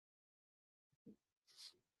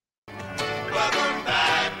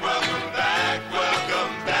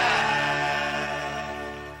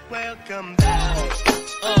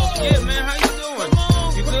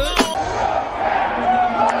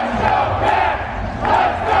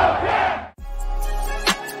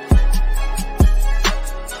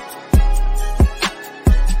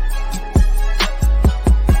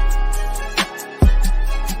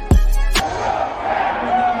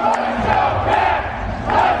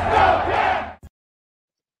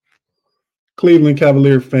Cleveland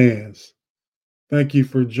Cavalier fans, thank you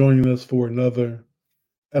for joining us for another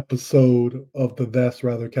episode of the That's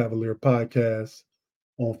Rather Cavalier podcast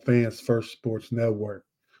on Fans First Sports Network.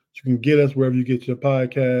 You can get us wherever you get your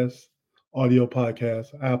podcasts, audio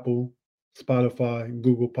podcasts, Apple, Spotify,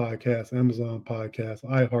 Google Podcasts, Amazon Podcasts,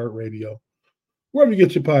 iHeartRadio, wherever you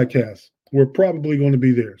get your podcasts. We're probably going to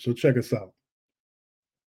be there, so check us out.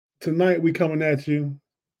 Tonight we coming at you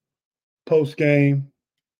post game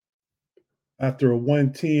after a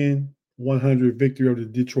 110-100 victory over the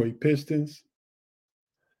Detroit Pistons.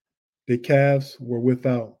 The Cavs were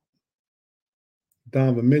without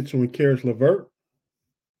Donovan Mitchell and Karis LeVert.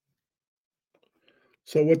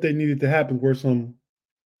 So what they needed to happen were some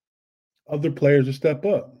other players to step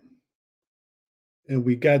up. And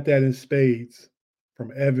we got that in spades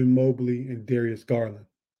from Evan Mobley and Darius Garland.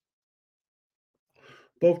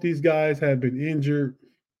 Both these guys had been injured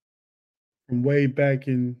from way back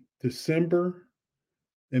in December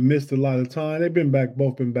and missed a lot of time.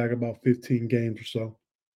 Both been back about 15 games or so.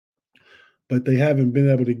 But they haven't been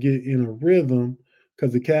able to get in a rhythm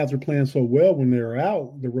because the Cavs were playing so well when they were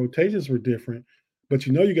out. The rotations were different. But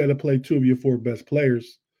you got to play two of your four best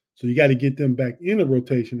players. So you got to get them back in the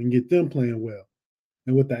rotation and get them playing well.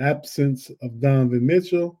 And with the absence of Donovan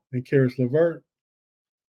Mitchell and Karis LeVert,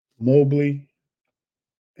 Mobley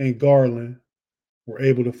and Garland were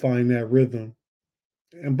able to find that rhythm.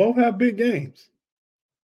 And both have big games.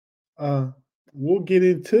 We'll get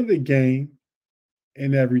into the game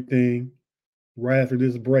and everything right after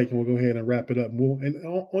this break, and we'll go ahead and wrap it up.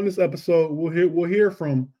 On this episode, we'll hear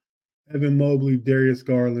from Evan Mobley, Darius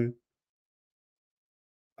Garland,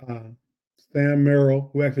 Sam Merrill,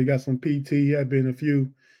 who actually got some PT. He had been a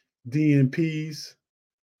few DNPs,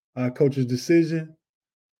 coach's decision,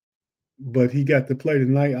 but he got to play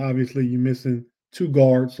tonight. Obviously, you're missing two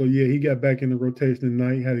guards, so yeah, he got back in the rotation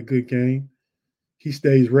tonight. Had a good game. He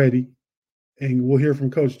stays ready, and we'll hear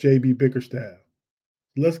from Coach JB Bickerstaff.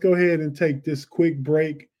 Let's go ahead and take this quick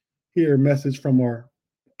break. Hear a message from our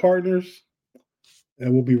partners,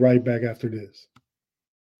 and we'll be right back after this.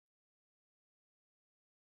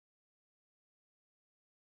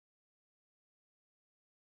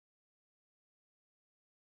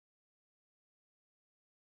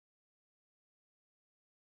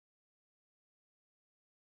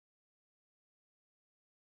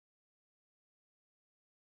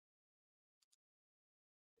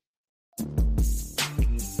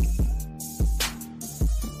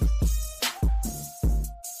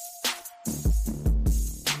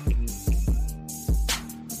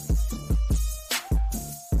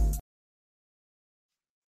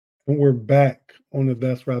 And we're back on the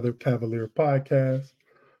That's Rather Cavalier podcast.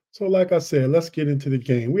 So, like I said, let's get into the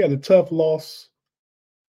game. We had a tough loss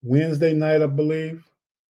Wednesday night, I believe,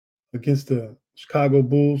 against the Chicago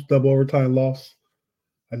Bulls, double overtime loss.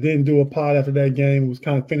 I didn't do a pod after that game. It was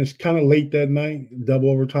kind of finished kind of late that night, double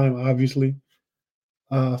overtime, obviously.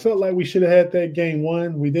 I felt like we should have had that game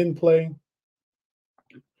won. We didn't play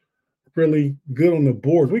really good on the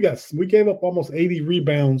boards. We gave up almost 80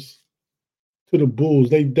 rebounds to the Bulls.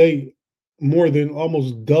 They more than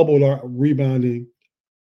almost doubled our rebounding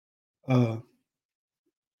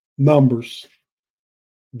numbers.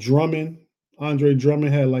 Andre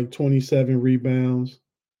Drummond had like 27 rebounds.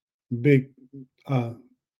 Big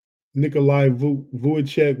Nikolai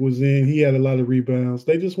Vujicic was in. He had a lot of rebounds.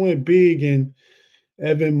 They just went big, and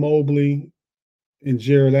Evan Mobley and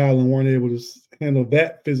Jared Allen weren't able to handle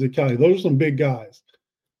that physicality. Those are some big guys.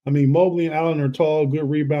 I mean, Mobley and Allen are tall, good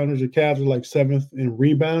rebounders. The Cavs are like seventh in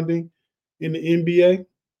rebounding in the NBA,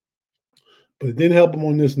 but it didn't help them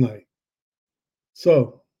on this night.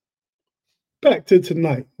 So, back to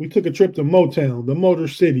tonight. We took a trip to Motown, the Motor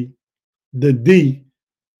City, the D,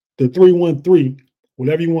 the 313,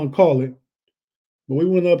 whatever you want to call it. But we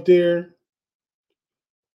went up there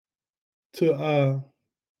to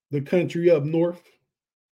the country up north.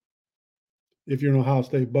 If you're an Ohio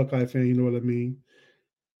State Buckeye fan, you know what I mean.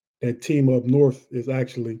 That team up north is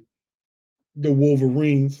actually the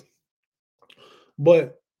Wolverines.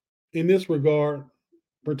 But in this regard,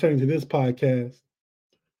 pertaining to this podcast,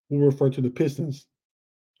 we'll refer to the Pistons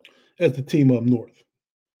as the team up north.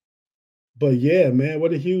 But yeah, man,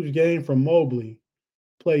 what a huge game from Mobley.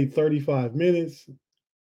 Played 35 minutes.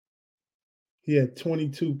 He had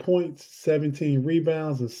 22 points, 17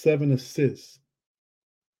 rebounds, and 7 assists.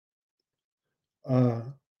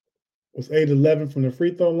 Was 8-11 from the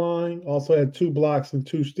free throw line. Also had 2 blocks and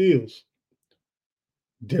 2 steals.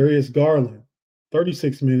 Darius Garland,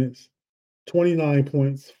 36 minutes, 29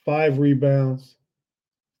 points, 5 rebounds,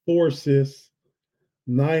 4 assists,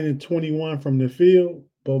 9 and 21 from the field,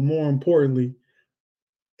 but more importantly,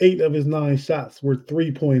 8 of his 9 shots were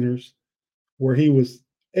three-pointers, where he was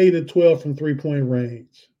 8 of 12 from three-point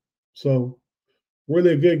range. So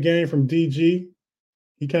really a good game from DG.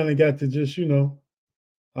 He kind of got to just,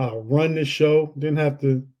 run this show. Didn't have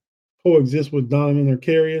to coexist with Donovan or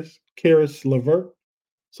Karis LeVert.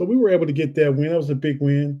 So we were able to get that win. That was a big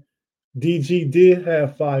win. DG did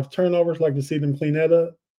have 5 turnovers. Like to see them clean that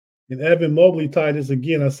up. And Evan Mobley tied his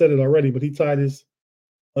again. I said it already, but he tied his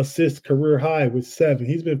assist career high with 7.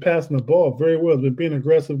 He's been passing the ball very well. He's been being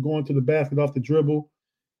aggressive, going to the basket off the dribble,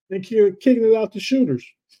 and kicking it out to shooters.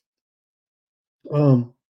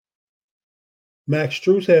 Max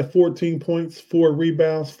Strus had 14 points, 4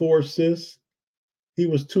 rebounds, 4 assists. He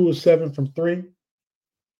was 2 of 7 from 3.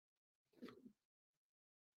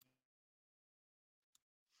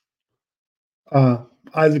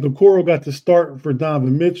 Isaac Okoro got the start for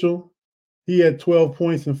Donovan Mitchell. He had 12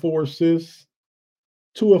 points and 4 assists.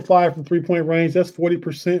 2 of 5 from three-point range. That's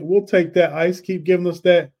 40%. We'll take that, Ice. Keep giving us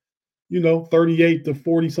that, 38 to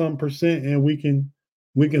 40-something percent, and we can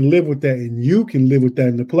live with that. And you can live with that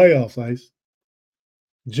in the playoffs, Ice.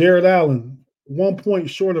 Jared Allen, 1 point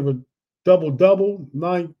short of a double-double,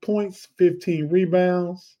 9 points, 15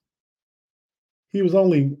 rebounds. He was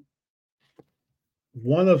only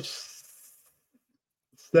 1 of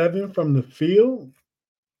 7 from the field,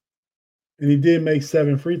 and he did make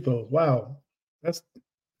 7 free throws. Wow, that's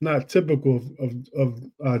not typical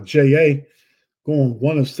of JA going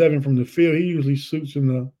 1 of 7 from the field. He usually shoots in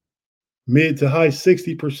the mid to high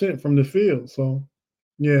 60% from the field. So,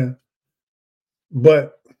 yeah.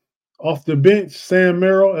 But off the bench, Sam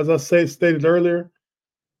Merrill, as I stated earlier,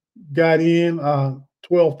 got in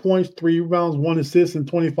 12 points, 3 rebounds, 1 assist in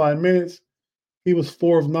 25 minutes. He was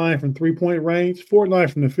 4 of 9 from three-point range, 4 of 9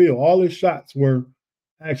 from the field. All his shots were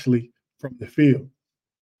actually from the field.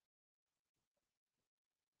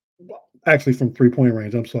 Actually from three-point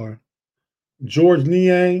range, I'm sorry. George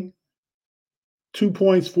Niang, 2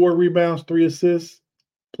 points, 4 rebounds, 3 assists,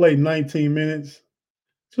 played 19 minutes.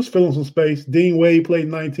 Just filling some space. Dean Wade played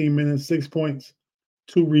 19 minutes, 6 points,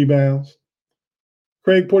 2 rebounds.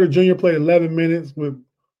 Craig Porter Jr. played 11 minutes with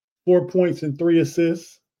 4 points and 3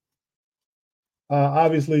 assists.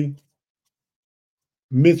 Obviously,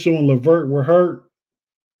 Mitchell and LeVert were hurt,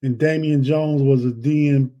 and Damian Jones was a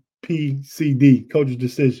DNP-CD, coach's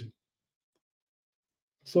decision.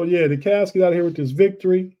 So, yeah, the Cavs get out of here with this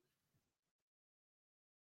victory.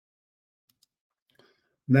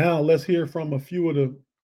 Now let's hear from a few of the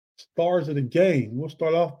stars of the game. We'll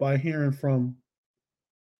start off by hearing from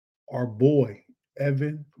our boy,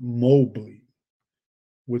 Evan Mobley,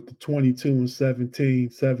 with the 22 and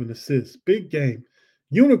 17, 7 assists. Big game.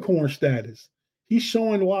 Unicorn status. He's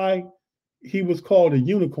showing why he was called a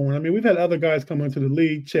unicorn. I mean, we've had other guys come into the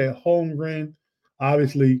league, Chet Holmgren,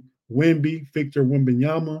 obviously Wemby, Victor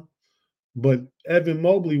Wembanyama, but Evan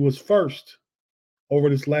Mobley was first over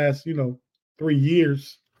this last, 3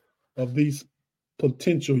 years of these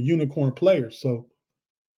potential unicorn players. So,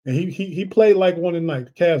 and he played like one tonight.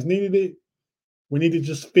 The Cavs needed it. We need to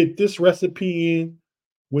just fit this recipe in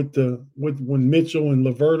with when Mitchell and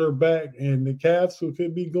LeVert are back, and the Cavs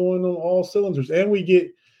could be going on all cylinders. And we get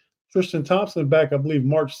Tristan Thompson back, I believe,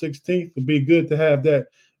 March 16th. It'd be good to have that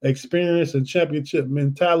experience and championship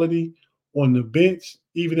mentality on the bench,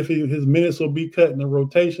 even if his minutes will be cut in the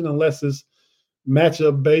rotation, unless it's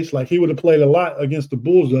matchup based. Like he would have played a lot against the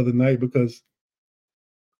Bulls the other night because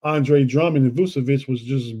Andre Drummond and Vucevic was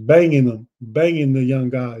just banging the young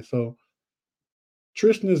guys. So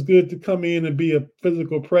Tristan is good to come in and be a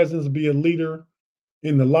physical presence, be a leader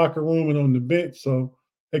in the locker room and on the bench. So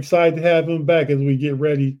excited to have him back as we get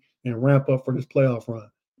ready and ramp up for this playoff run.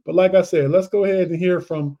 But like I said, let's go ahead and hear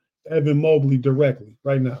from Evan Mobley directly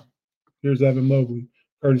right now. Here's Evan Mobley,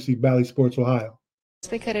 courtesy Bally Sports Ohio.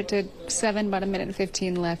 They cut it to 7, about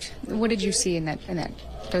 1:15 left. What did you see in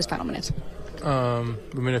those final minutes?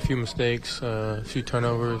 We made a few mistakes, a few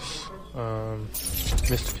turnovers,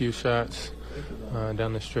 missed a few shots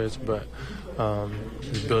down the stretch, but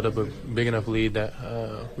we built up a big enough lead that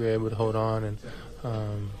we were able to hold on, and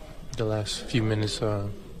the last few minutes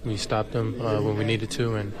we stopped them when we needed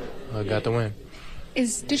to and got the win.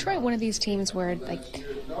 Is Detroit one of these teams where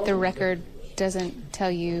the record doesn't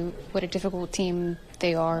tell you what a difficult team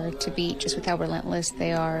they are to beat, just with how relentless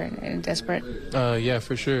they are and desperate? Yeah,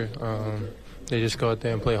 for sure. They just go out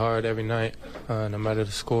there and play hard every night, no matter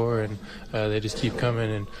the score, and they just keep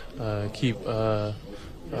coming and keep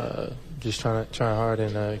just trying hard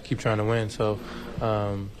and keep trying to win. So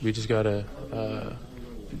we just gotta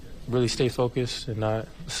really stay focused and not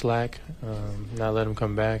slack, not let them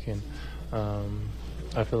come back. And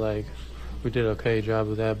I feel like we did an okay job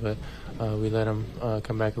of that, but we let them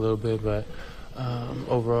come back a little bit. But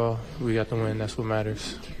overall, we got the win. That's what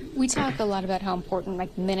matters. We talk a lot about how important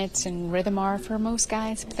like minutes and rhythm are for most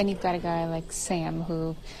guys, but then you've got a guy like Sam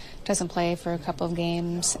who doesn't play for a couple of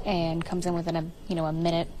games and comes in within a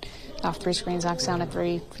minute off 3 screens, knocks down a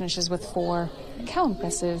 3, finishes with 4. How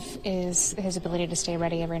impressive is his ability to stay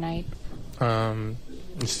ready every night?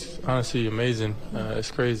 It's honestly amazing.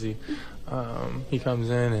 It's crazy. He comes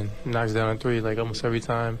in and knocks down a 3 like almost every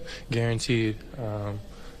time, guaranteed.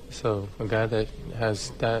 So a guy that has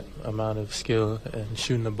that amount of skill and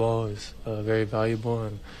shooting the ball is very valuable,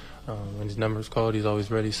 and when his number's called, he's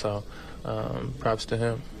always ready. So props to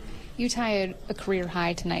him. You tied a career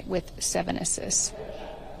high tonight with 7 assists.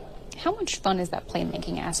 How much fun is that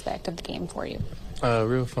playmaking aspect of the game for you?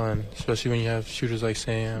 Real fun, especially when you have shooters like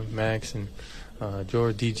Sam, Max, and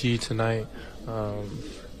George DG tonight.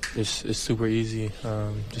 It's super easy.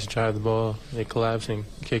 Just drive the ball, they collapse and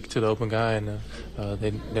kick to the open guy, and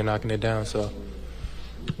they're knocking it down. So,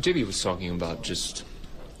 JB was talking about just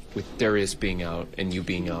with Darius being out and you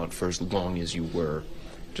being out for as long as you were,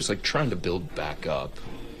 just like trying to build back up.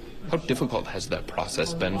 How difficult has that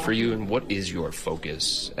process been for you, and what is your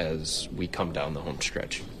focus as we come down the home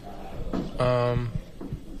stretch?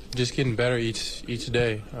 Just getting better each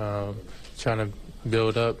day. Trying to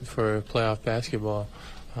build up for playoff basketball.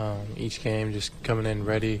 Each game, just coming in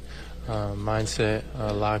ready, mindset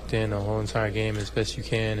locked in the whole entire game as best you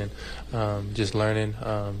can, and just learning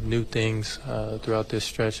new things throughout this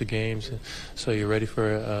stretch of games, so you're ready for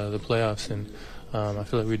the playoffs. And I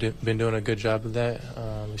feel like we've been doing a good job of that.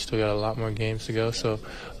 We still got a lot more games to go, so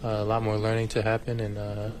a lot more learning to happen,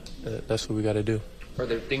 and that's what we got to do. Are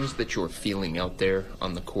there things that you're feeling out there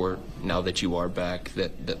on the court now that you are back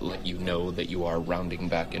that let you know that you are rounding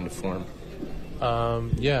back into form? I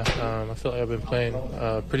feel like I've been playing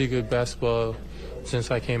pretty good basketball since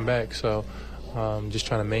I came back, so just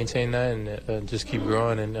trying to maintain that and just keep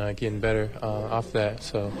growing and getting better off that.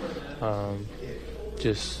 So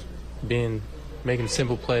just making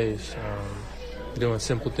simple plays, doing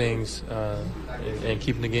simple things, and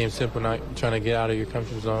keeping the game simple, not trying to get out of your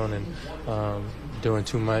comfort zone and doing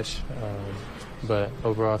too much. But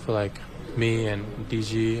overall, I feel like me and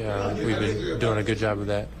DG, we've been doing a good job of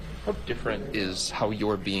that. How different is how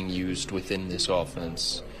you're being used within this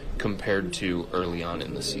offense compared to early on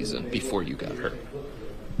in the season before you got hurt?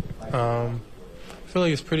 I feel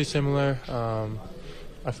like it's pretty similar.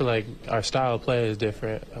 I feel like our style of play is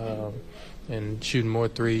different, and shooting more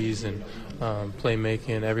threes and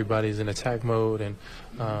playmaking. Everybody's in attack mode, and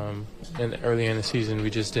early in the season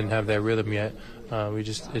we just didn't have that rhythm yet. It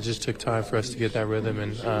just took time for us to get that rhythm,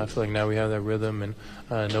 and I feel like now we have that rhythm and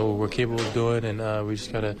know what we're capable of doing, and we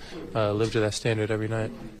just gotta live to that standard every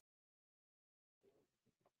night.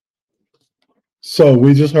 So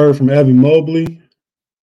we just heard from Evan Mobley.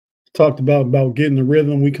 Talked about getting the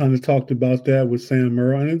rhythm. We kind of talked about that with Sam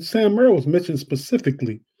Merrill, and Sam Merrill was mentioned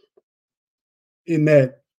specifically in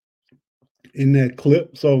that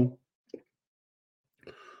clip. So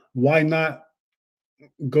why not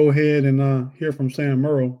go ahead and hear from Sam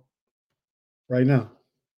Merrill right now?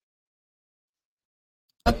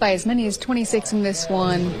 Up by as many as 26 in this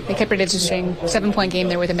one. They kept it interesting. 7-point game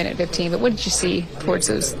there with 1:15. But what did you see towards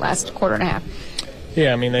those last quarter and a half?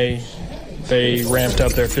 Yeah, I mean, they ramped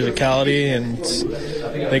up their physicality, and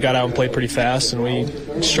they got out and played pretty fast, and we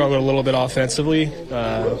struggled a little bit offensively,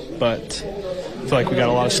 but I feel like we got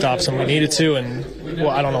a lot of stops when we needed to, and, well,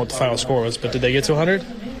 I don't know what the final score was, but did they get to 100?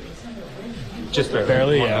 Just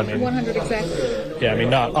barely, yeah. I mean, 100 exactly. Yeah, I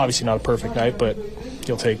mean, obviously not a perfect night, but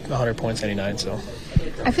you'll take 100 points any night, so.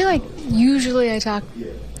 I feel like usually I talk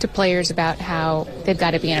to players about how they've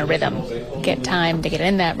got to be in a rhythm, get time to get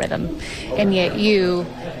in that rhythm, and yet you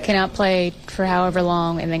cannot play for however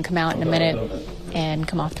long and then come out in a minute and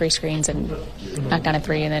come off 3 screens and knock down a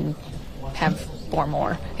 3 and then have 4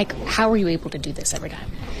 more. Like, how are you able to do this every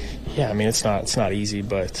time? Yeah, I mean, it's not easy,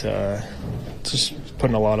 but just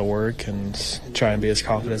putting a lot of work and try and be as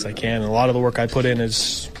confident as I can. And a lot of the work I put in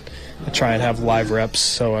is I try and have live reps,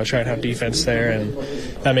 so I try and have defense there, and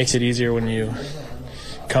that makes it easier when you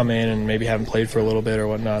come in and maybe haven't played for a little bit or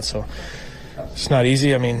whatnot. So it's not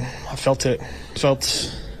easy. I mean, I felt the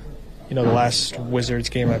last Wizards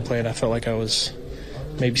game I played, I felt like I was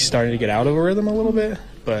maybe starting to get out of a rhythm a little bit,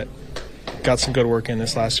 but got some good work in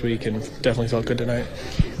this last week and definitely felt good tonight.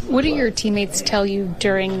 What do your teammates tell you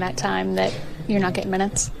during that time that you're not getting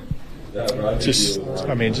minutes? Just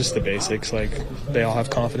the basics. Like, they all have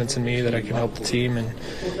confidence in me that I can help the team, and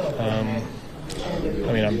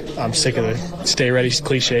I'm sick of the stay ready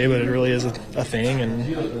cliche, but it really is a thing,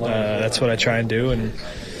 and that's what I try and do. And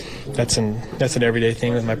that's an everyday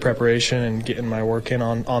thing with my preparation and getting my work in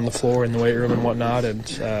on the floor in the weight room and whatnot. And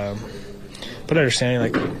but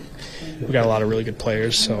understanding like we got a lot of really good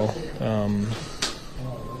players, so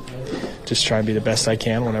just try and be the best I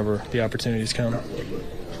can whenever the opportunities come.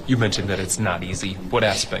 You mentioned that it's not easy. What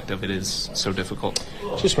aspect of it is so difficult?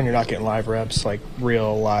 Just when you're not getting live reps, like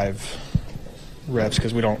real live reps,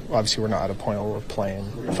 because we're not at a point where we're playing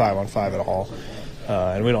 5-on-5 at all,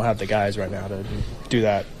 and we don't have the guys right now to do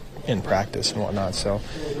that in practice and whatnot. So,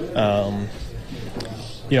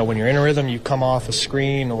 when you're in a rhythm, you come off a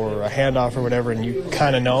screen or a handoff or whatever, and you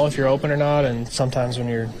kind of know if you're open or not. And sometimes when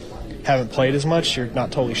you haven't played as much, you're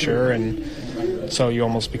not totally sure, and so you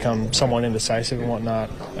almost become somewhat indecisive and whatnot.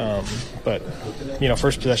 But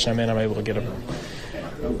first possession I'm in, I'm able to get a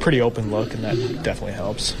pretty open look, and that definitely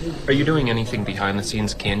helps. Are you doing anything behind the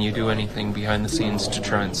scenes? Can you do anything behind the scenes to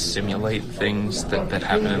try and simulate things that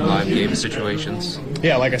happen in live game situations?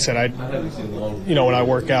 Yeah, like I said, when I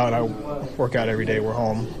work out, I work out every day we're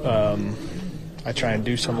home. I try and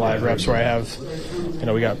do some live reps where I have,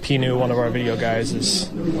 we got Pinu, one of our video guys, he's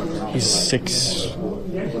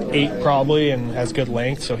 6'8" probably and has good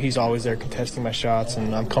length, so he's always there contesting my shots,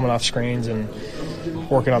 and I'm coming off screens and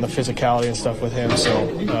working on the physicality and stuff with him. So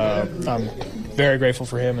I'm very grateful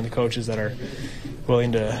for him and the coaches that are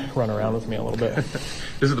willing to run around with me a little bit.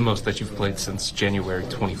 This is the most that you've played since January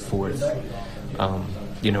 24th.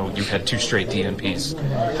 You've had 2 straight DNPs.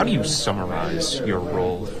 How do you summarize your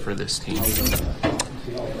role for this team?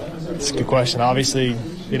 It's a good question. Obviously,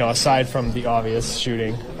 aside from the obvious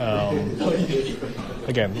shooting,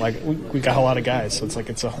 again, like we got a lot of guys, so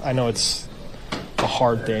I know it's a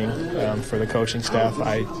hard thing for the coaching staff.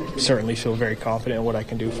 I certainly feel very confident in what I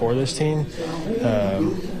can do for this team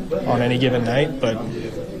on any given night, but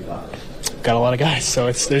got a lot of guys, so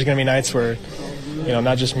there's going to be nights where,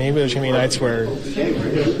 not just me, but there's going to be nights where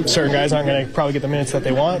certain guys aren't going to probably get the minutes that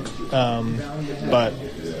they want, but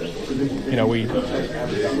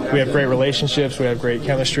we have great relationships, we have great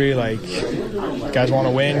chemistry. Like, guys want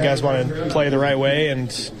to win, guys want to play the right way,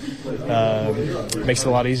 and it makes it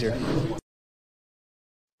a lot easier.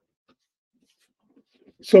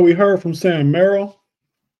 So we heard from Sam Merrill.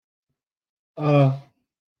 And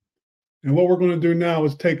what we're going to do now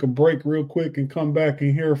is take a break real quick and come back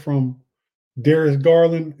and hear from Darius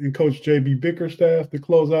Garland and Coach J.B. Bickerstaff to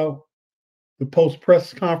close out the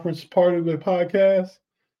post-press conference part of the podcast.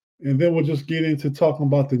 And then we'll just get into talking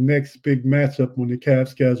about the next big matchup on the Cavs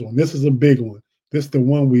schedule. And this is a big one. This is the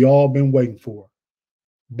one we all been waiting for.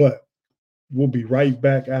 But we'll be right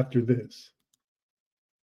back after this.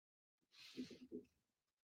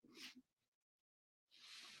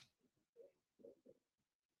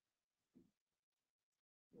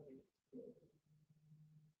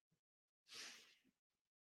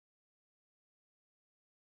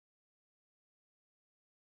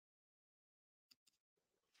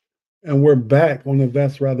 And we're back on the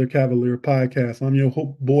That's Rather Cavalier podcast. I'm your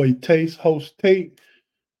boy Taste, host Tate,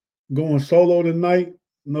 going solo tonight.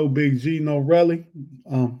 No Big G, no Relly.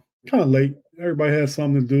 Kind of late. Everybody has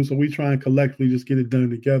something to do, so we try and collectively just get it done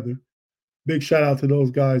together. Big shout out to those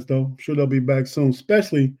guys, though. I'm sure they'll be back soon,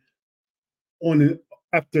 especially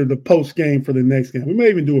after the post game for the next game. We may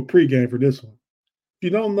even do a pregame for this one. If you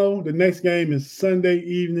don't know, the next game is Sunday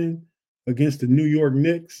evening against the New York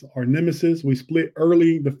Knicks, our nemesis. We split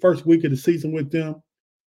early the first week of the season with them.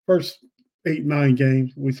 First 8-9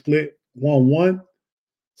 games, we split 1-1.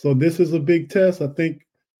 So this is a big test. I think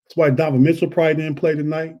that's why Donovan Mitchell probably didn't play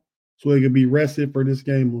tonight, so he could be rested for this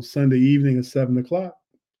game on Sunday evening at 7 o'clock.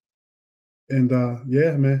 And,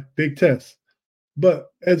 yeah, man, big test.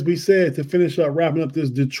 But as we said, to finish up, wrapping up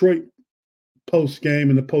this Detroit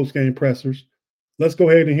post-game and the post-game pressers, let's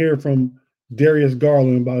go ahead and hear from Darius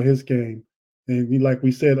Garland about his game. And like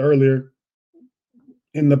we said earlier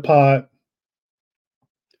in the pod,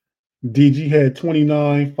 DG had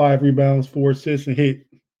 29, 5 rebounds, 4 assists, and hit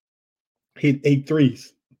 8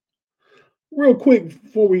 threes. Real quick,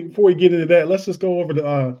 before we get into that, let's just go over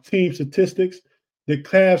the team statistics. The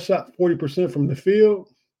Cavs shot 40% from the field.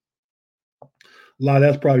 A lot of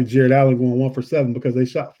that's probably Jared Allen going 1 for 7 because they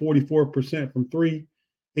shot 44% from 3,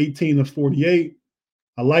 18 of 48.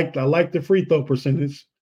 I like the free throw percentage,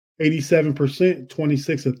 87%,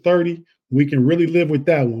 26 of 30. We can really live with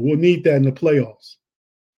that one. We'll need that in the playoffs.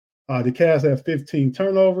 The Cavs had 15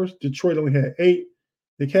 turnovers. Detroit only had 8.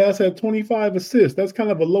 The Cavs had 25 assists. That's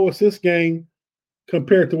kind of a low assist game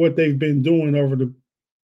compared to what they've been doing over the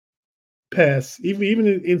past. Even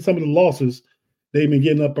in some of the losses, they've been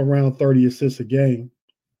getting up around 30 assists a game,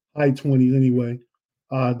 high 20s anyway.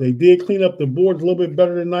 They did clean up the boards a little bit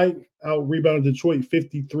better tonight. Out rebounded Detroit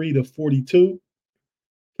 53-42.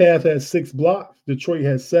 Cavs had 6 blocks. Detroit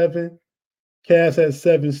had 7. Cavs had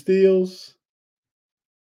 7 steals.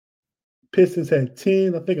 Pistons had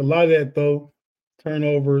 10. I think a lot of that, though,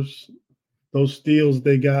 turnovers, those steals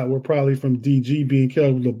they got were probably from DG being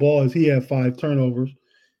careful with the ball, as he had 5 turnovers.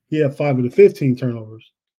 He had 5 of the 15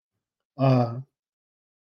 turnovers. And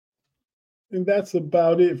that's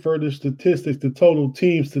about it for the statistics, the total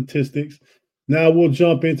team statistics. Now we'll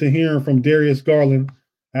jump into hearing from Darius Garland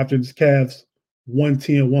after this Cavs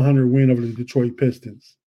 110-100 win over the Detroit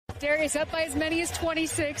Pistons. Darius up by as many as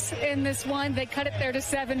 26 in this one. They cut it there to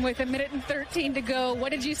 7 with 1:13 to go.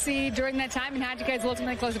 What did you see during that time, and how did you guys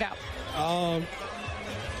ultimately close it out?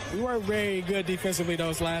 We weren't very good defensively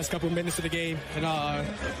those last couple of minutes of the game, and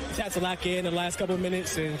we had to lock in the last couple of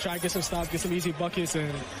minutes and try to get some stops, get some easy buckets,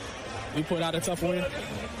 and we put out a tough win.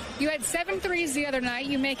 You had 7 threes the other night.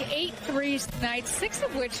 You make 8 threes tonight, 6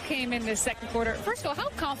 of which came in the second quarter. First of all, how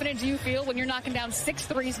confident do you feel when you're knocking down 6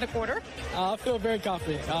 threes in a quarter? I feel very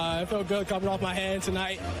confident. I feel good coming off my hand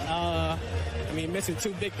tonight. Missing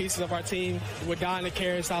 2 big pieces of our team with Don and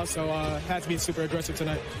Karras out, so had to be super aggressive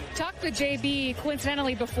tonight. Talked with JB,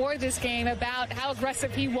 coincidentally, before this game about how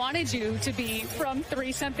aggressive he wanted you to be from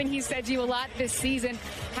 3, something he said to you a lot this season.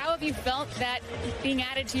 How have you felt that being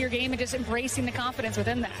added to your game and just embracing the confidence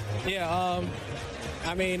within that? Yeah,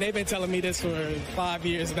 they've been telling me this for 5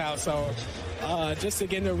 years now, so just to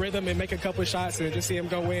get in the rhythm and make a couple of shots and just see him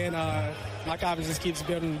go in, my confidence just keeps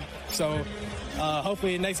building. So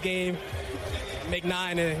hopefully next game, make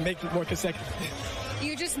 9 and make more consecutive.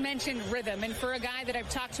 You just mentioned rhythm, and for a guy that I've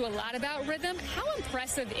talked to a lot about rhythm, how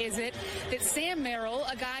impressive is it that Sam Merrill,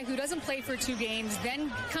 a guy who doesn't play for 2 games, then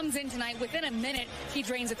comes in tonight, within a minute, he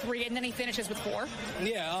drains a 3, and then he finishes with 4?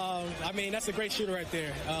 Yeah, that's a great shooter right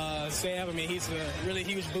there. Sam, he's a really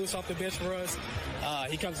huge boost off the bench for us.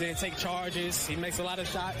 He comes in, takes charges, he makes a lot of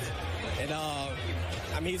shots,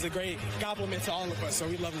 and he's a great compliment to all of us, so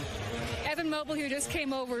we love him. Evan Mobley, who just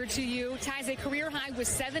came over to you, ties a career high with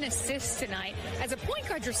 7 assists tonight. As a point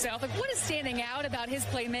guard yourself, what is standing out about his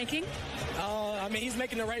playmaking? He's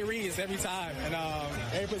making the right reads every time, and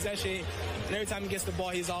every possession, every time he gets the ball,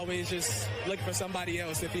 he's always just looking for somebody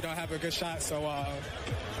else if he don't have a good shot. So,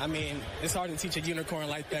 it's hard to teach a unicorn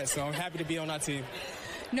like that, so I'm happy to be on our team.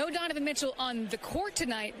 No Donovan Mitchell on the court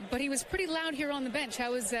tonight, but he was pretty loud here on the bench.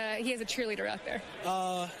 How was he as a cheerleader out there?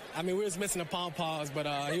 We was missing the pom-poms, but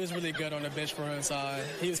he was really good on the bench for us.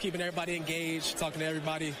 He was keeping everybody engaged, talking to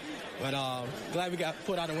everybody, but glad we got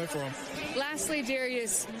put out and win for him. Lastly,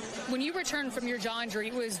 Darius, when you returned from your jaw injury,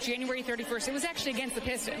 it was January 31st. It was actually against the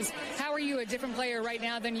Pistons. How are you a different player right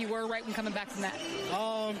now than you were right when coming back from that?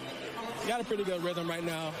 Got a pretty good rhythm right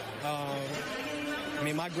now.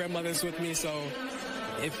 My grandmother's with me, so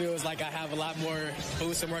it feels like I have a lot more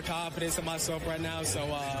boost and more confidence in myself right now. So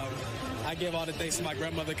I give all the thanks to my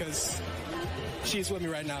grandmother because she's with me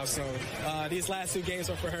right now. So these last 2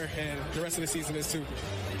 games are for her, and the rest of the season is too.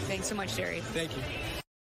 Thanks so much, Darius. Thank you.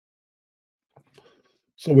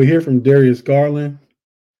 So we hear from Darius Garland.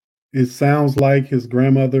 It sounds like his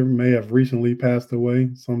grandmother may have recently passed away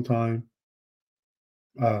sometime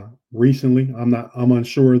recently. I'm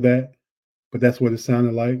unsure of that, but that's what it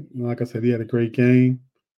sounded like. Like I said, he had a great game.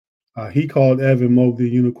 He called Evan Mobley a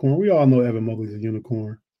unicorn. We all know Evan Mobley's a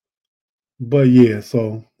unicorn. But yeah,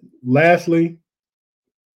 so last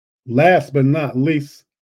but not least,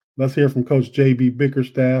 let's hear from Coach JB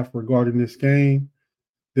Bickerstaff regarding this game.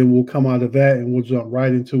 Then we'll come out of that and we'll jump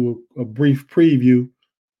right into a brief preview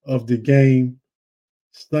of the game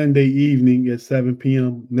Sunday evening at 7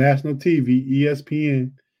 p.m. National TV,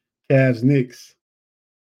 ESPN, Cavs Knicks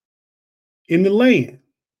in the land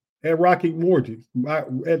at Rocket Mortgage.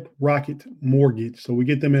 So we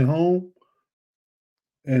get them at home,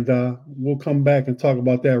 and we'll come back and talk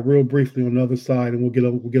about that real briefly on the other side, and we'll get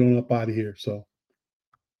on up out of here. So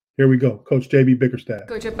here we go. Coach JB Bickerstaff.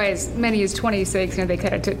 Coach, up by as many as 26. They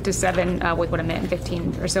cut it to 7 with,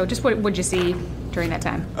 1:15 or so. Just what would you see during that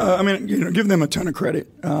time? Give them a ton of credit.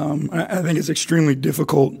 I think it's extremely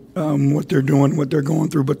difficult what they're doing, what they're going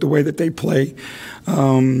through, but the way that they play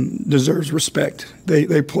deserves respect.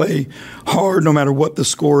 They play hard no matter what the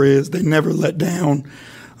score is. They never let down.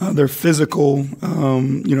 They're physical.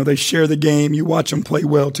 They share the game. You watch them play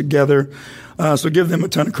well together. So give them a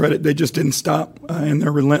ton of credit. They just didn't stop, and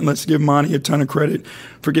they're relentless. Give Monty a ton of credit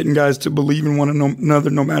for getting guys to believe in one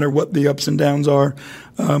another no matter what the ups and downs are.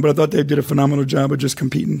 But I thought they did a phenomenal job of just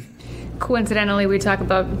competing. Coincidentally, we talk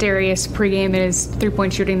about Darius pregame and his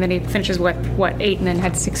three-point shooting. Then he finishes with, 8, and then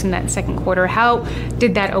had 6 in that second quarter. How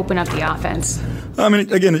did that open up the offense? I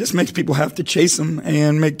mean, again, it just makes people have to chase him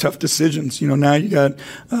and make tough decisions. Now you have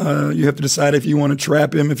to decide if you want to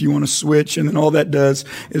trap him, if you want to switch, and then all that does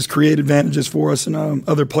is create advantages for us in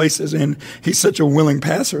other places. And he's such a willing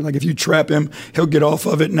passer. Like if you trap him, he'll get off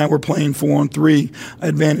of it. Now we're playing 4-on-3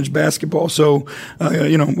 advantage basketball. So, I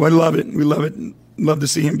love it. We love it. Love to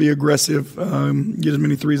see him be aggressive, get as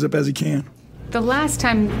many threes up as he can. The last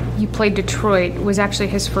time you played Detroit was actually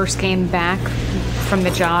his first game back from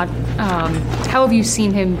the jaw. How have you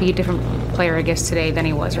seen him be a different player, I guess, today than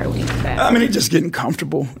he was right when he came back? I mean, he's just getting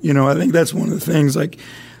comfortable. I think that's one of the things, like,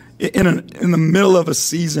 in the middle of a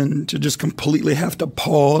season to just completely have to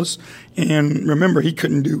pause. And remember, he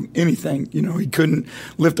couldn't do anything. He couldn't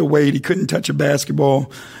lift a weight. He couldn't touch a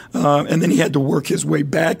basketball. And then he had to work his way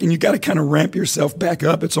back. And you got to kind of ramp yourself back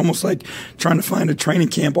up. It's almost like trying to find a training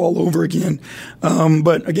camp all over again.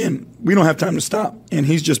 But again, we don't have time to stop. And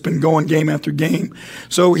he's just been going game after game.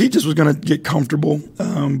 So he just was going to get comfortable.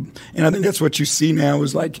 And I think that's what you see now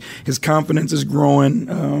is like his confidence is growing.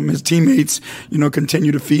 His teammates,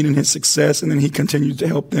 continue to feed in his success. And then he continues to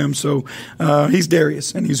help them. So he's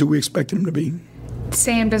Darius, and he's who we expect him to be.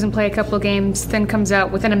 Sam doesn't play a couple of games, then comes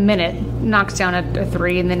out within a minute, knocks down a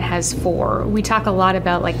three, and then has 4. We talk a lot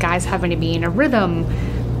about like guys having to be in a rhythm,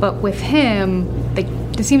 but with him,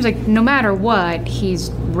 it seems like no matter what, he's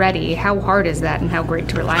ready. How hard is that, and how great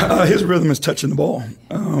to rely on? His rhythm is touching the ball.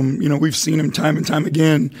 We've seen him time and time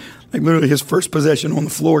again. Like literally his first possession on the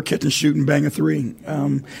floor, catch and shoot and bang a 3.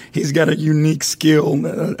 He's got a unique skill,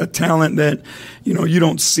 a talent that, you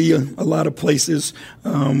don't see a lot of places.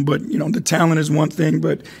 But the talent is one thing,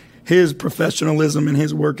 but his professionalism and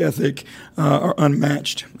his work ethic are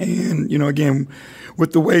unmatched. And, again,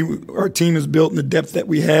 with the way our team is built and the depth that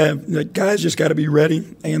we have, the guys just got to be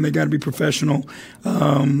ready and they got to be professional.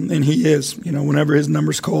 And he is, whenever his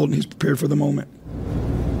number's called, he's prepared for the moment.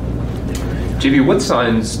 JB, what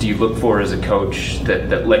signs do you look for as a coach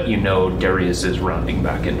that let you know Darius is rounding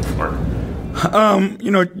back into form?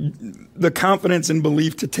 The confidence and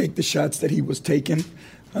belief to take the shots that he was taking.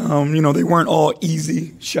 They weren't all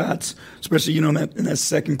easy shots, especially, in that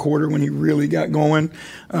second quarter when he really got going.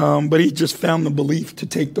 But he just found the belief to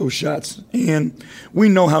take those shots. And we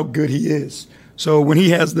know how good he is. So when he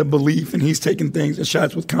has the belief and he's taking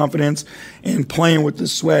shots with confidence and playing with the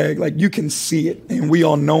swag, like you can see it. And we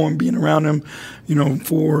all know him being around him,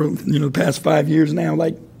 for, the past 5 years now,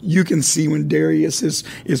 like you can see when Darius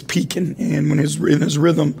is peaking and when in his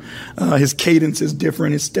rhythm, his cadence is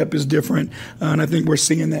different, his step is different. And I think we're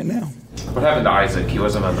seeing that now. What happened to Isaac? He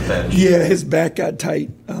wasn't on the bench. Yeah, his back got tight.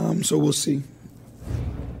 So we'll see.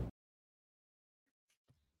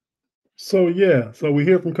 So we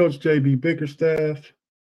hear from Coach JB Bickerstaff.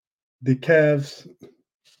 The Cavs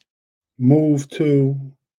moved to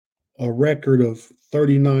a record of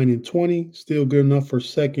 39-20, still good enough for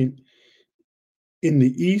second in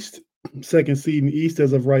the East, second seed in the East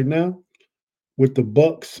as of right now. With the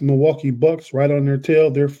Milwaukee Bucks right on their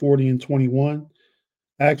tail, they're 40-21.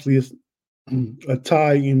 Actually, it's a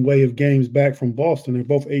tie in way of games back from Boston. They're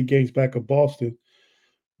both 8 games back of Boston,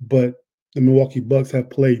 but the Milwaukee Bucks have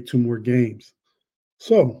played 2 more games.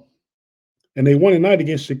 So, and they won tonight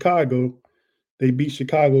against Chicago. They beat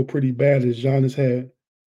Chicago pretty bad as Giannis had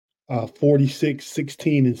 46,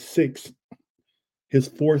 16, and 6. His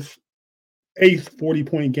 8th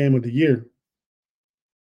 40-point game of the year.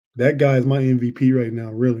 That guy is my MVP right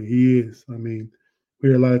now, really. He is. I mean, we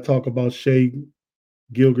hear a lot of talk about Shea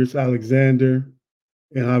Gilgeous-Alexander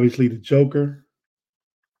and obviously the Joker.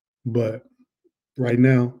 But right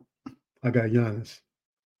now, I got Giannis.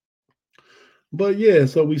 But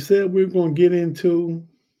so we said we're going to get into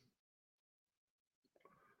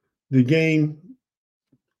the game.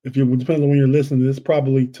 If you depends on when you're listening to this,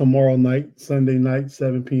 probably tomorrow night, Sunday night,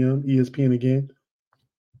 7 p.m., ESPN again.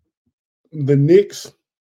 The Knicks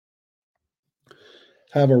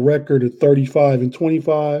have a record of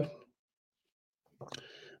 35-25.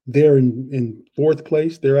 They're in 4th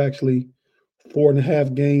place. They're actually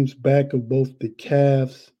 4.5 games back of both the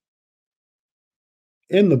Cavs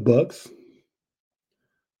and the Bucks.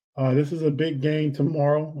 This is a big game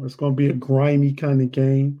tomorrow. It's going to be a grimy kind of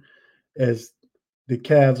game as the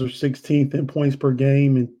Cavs are 16th in points per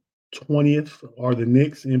game and 20th are the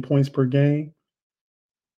Knicks in points per game.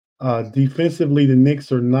 Defensively, the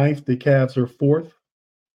Knicks are 9th. The Cavs are 4th.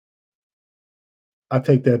 I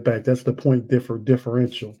take that back. That's the point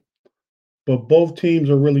differential. But both teams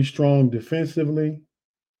are really strong defensively.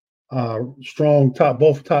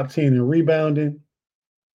 Both top 10 in rebounding.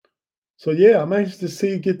 So, I'm anxious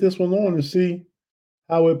to get this one on and see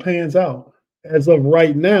how it pans out. As of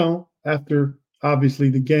right now, after obviously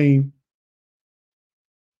the game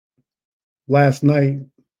last night,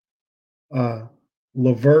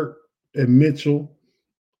 Levert and Mitchell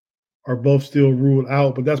are both still ruled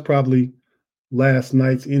out, but that's probably last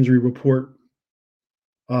night's injury report.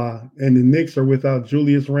 And the Knicks are without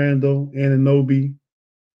Julius Randle, Anunoby,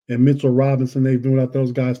 and Mitchell Robinson. They've been without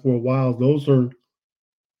those guys for a while. Those are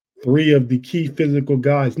three of the key physical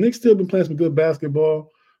guys. Knicks still been playing some good basketball,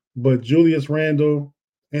 but Julius Randle,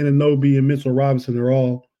 Anunoby, and Mitchell Robinson are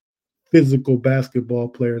all physical basketball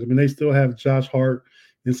players. I mean, they still have Josh Hart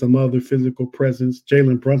and some other physical presence.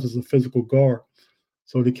 Jalen Brunson's a physical guard.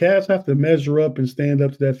 So the Cavs have to measure up and stand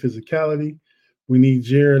up to that physicality. We need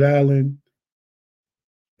Jared Allen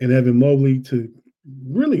and Evan Mobley to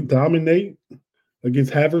really dominate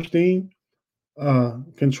against Haverstein,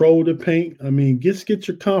 control the paint. I mean, get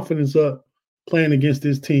your confidence up playing against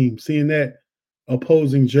this team, seeing that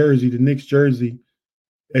opposing jersey, the Knicks jersey,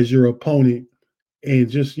 as your opponent, and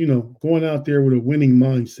just, going out there with a winning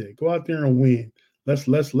mindset. Go out there and win. Let's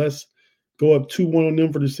go up 2-1 on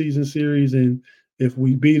them for the season series, and if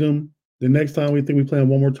we beat them, the next time we think we play them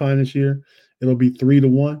one more time this year, it'll be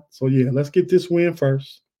 3-1. So yeah, let's get this win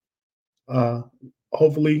first.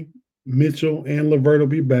 Hopefully Mitchell and Levert will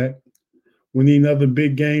be back. We need another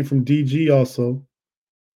big game from DG also.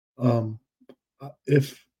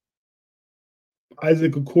 If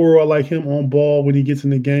Isaac Okoro, I like him on ball when he gets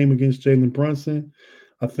in the game against Jalen Brunson.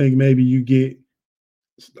 I think maybe you get,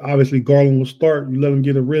 obviously Garland will start. You let him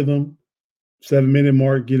get a rhythm, 7-minute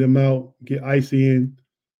mark, get him out, get Icy in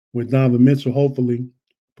with Donovan Mitchell, hopefully.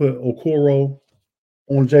 Put Okoro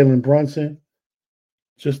on Jalen Brunson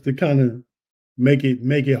just to kind of make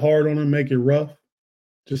it hard on him, make it rough.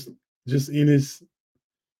 Just in his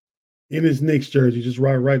Knicks jersey, just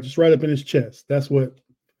right up in his chest. That's what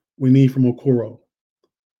we need from Okoro.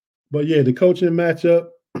 But yeah, the coaching matchup,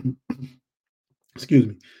 excuse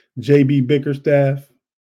me, JB Bickerstaff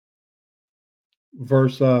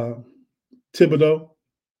versus Thibodeau.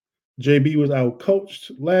 JB was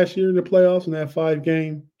out-coached last year in the playoffs in that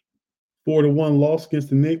 5-game, 4-1 loss against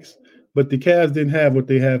the Knicks. But the Cavs didn't have what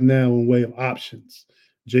they have now in way of options.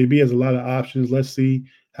 JB has a lot of options. Let's see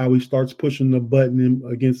how he starts pushing the button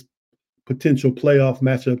against potential playoff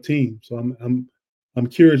matchup teams. So I'm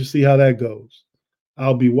curious to see how that goes.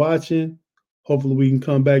 I'll be watching. Hopefully we can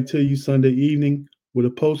come back to you Sunday evening with a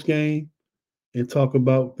post game and talk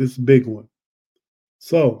about this big one.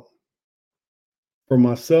 So for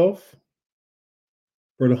myself,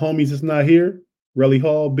 for the homies that's not here, Relly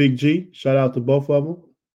Hall, Big G, shout out to both of them.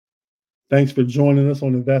 Thanks for joining us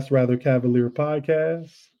on the That's Rather Cavalier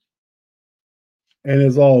podcast. And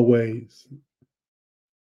as always,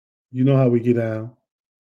 you know how we get down.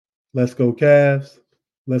 Let's go Cavs.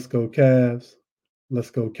 Let's go Cavs. Let's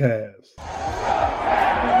go Cavs.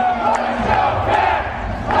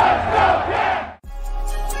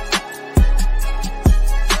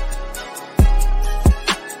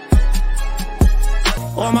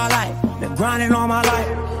 All my life, been grinding all my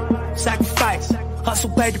life. Sacrifice,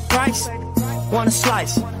 hustle paid the price. Want a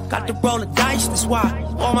slice, got to roll the dice, that's why.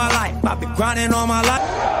 All my life, I've been grinding all my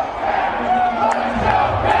life.